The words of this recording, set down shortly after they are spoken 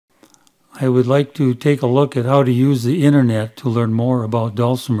I would like to take a look at how to use the internet to learn more about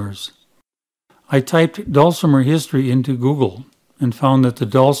dulcimers. I typed dulcimer history into Google and found that the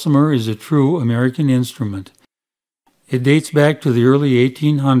dulcimer is a true American instrument. It dates back to the early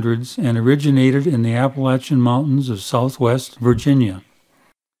 1800s and originated in the Appalachian Mountains of southwest Virginia.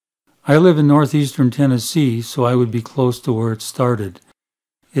 I live in northeastern Tennessee, so I would be close to where it started.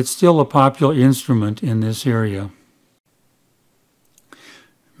 It's still a popular instrument in this area.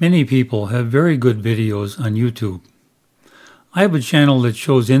 Many people have very good videos on YouTube. I have a channel that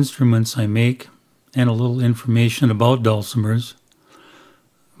shows instruments I make and a little information about dulcimers,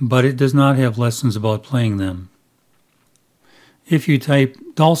 but it does not have lessons about playing them. If you type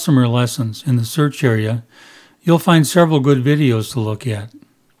dulcimer lessons in the search area, you'll find several good videos to look at.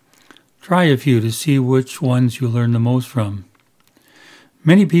 Try a few to see which ones you learn the most from.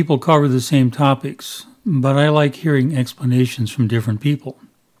 Many people cover the same topics, but I like hearing explanations from different people.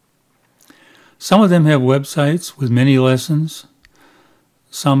 Some of them have websites with many lessons.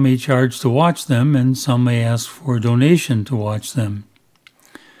 Some may charge to watch them, and some may ask for a donation to watch them.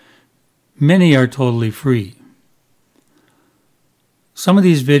 Many are totally free. Some of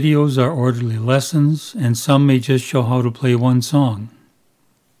these videos are orderly lessons, and some may just show how to play one song.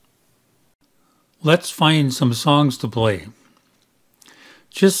 Let's find some songs to play.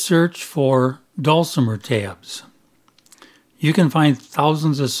 Just search for dulcimer tabs. You can find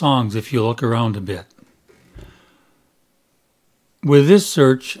thousands of songs if you look around a bit. With this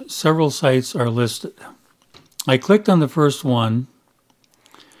search, several sites are listed. I clicked on the first one,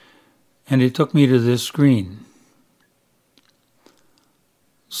 and it took me to this screen.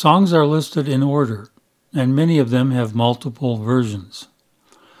 Songs are listed in order, and many of them have multiple versions.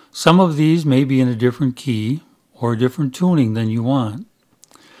 Some of these may be in a different key or a different tuning than you want.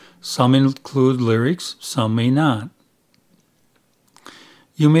 Some include lyrics, some may not.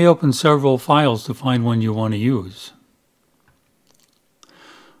 You may open several files to find one you want to use.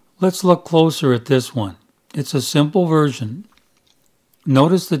 Let's look closer at this one. It's a simple version.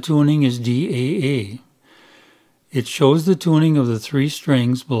 Notice the tuning is DAA. It shows the tuning of the 3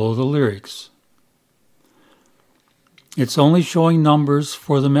 strings below the lyrics. It's only showing numbers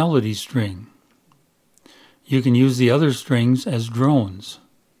for the melody string. You can use the other strings as drones.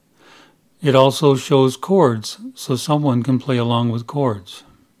 It also shows chords, so someone can play along with chords.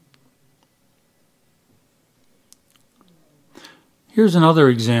 Here's another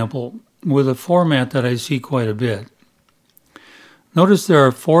example with a format that I see quite a bit. Notice there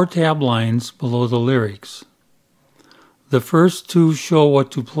are 4 tab lines below the lyrics. The first 2 show what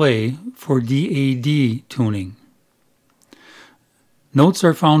to play for DAD tuning. Notes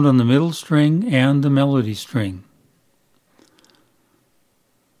are found on the middle string and the melody string.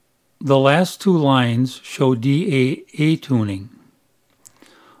 The last 2 lines show DAA tuning.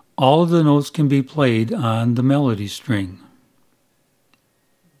 All of the notes can be played on the melody string.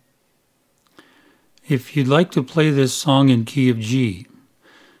 If you'd like to play this song in key of G,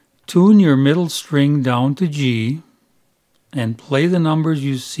 tune your middle string down to G and play the numbers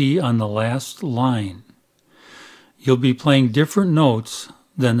you see on the last line. You'll be playing different notes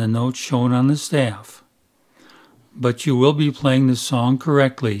than the notes shown on the staff, but you will be playing the song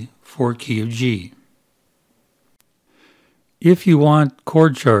correctly for key of G. If you want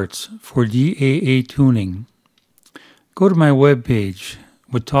chord charts for DAA tuning, go to my webpage,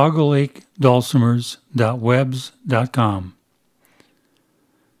 WataugalakeDulcimers.webs.com.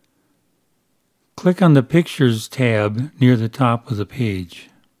 Click on the Pictures tab near the top of the page.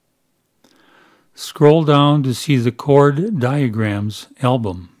 Scroll down to see the Chord Diagrams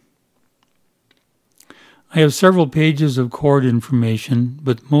album. I have several pages of chord information,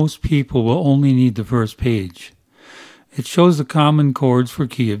 but most people will only need the first page. It shows the common chords for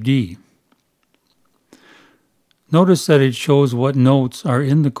key of D. Notice that it shows what notes are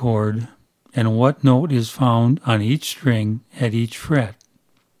in the chord and what note is found on each string at each fret.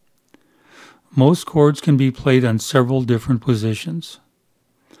 Most chords can be played on several different positions.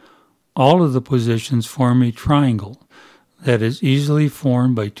 All of the positions form a triangle that is easily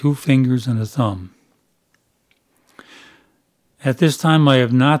formed by 2 fingers and a thumb. At this time, I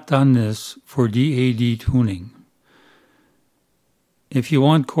have not done this for DAD tuning. If you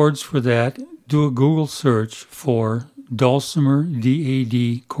want chords for that, do a Google search for Dulcimer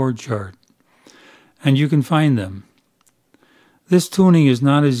DAD chord chart, and you can find them. This tuning is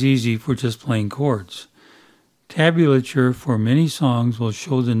not as easy for just playing chords. Tabulature for many songs will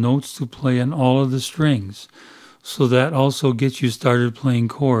show the notes to play on all of the strings, so that also gets you started playing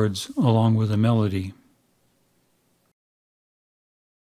chords along with a melody.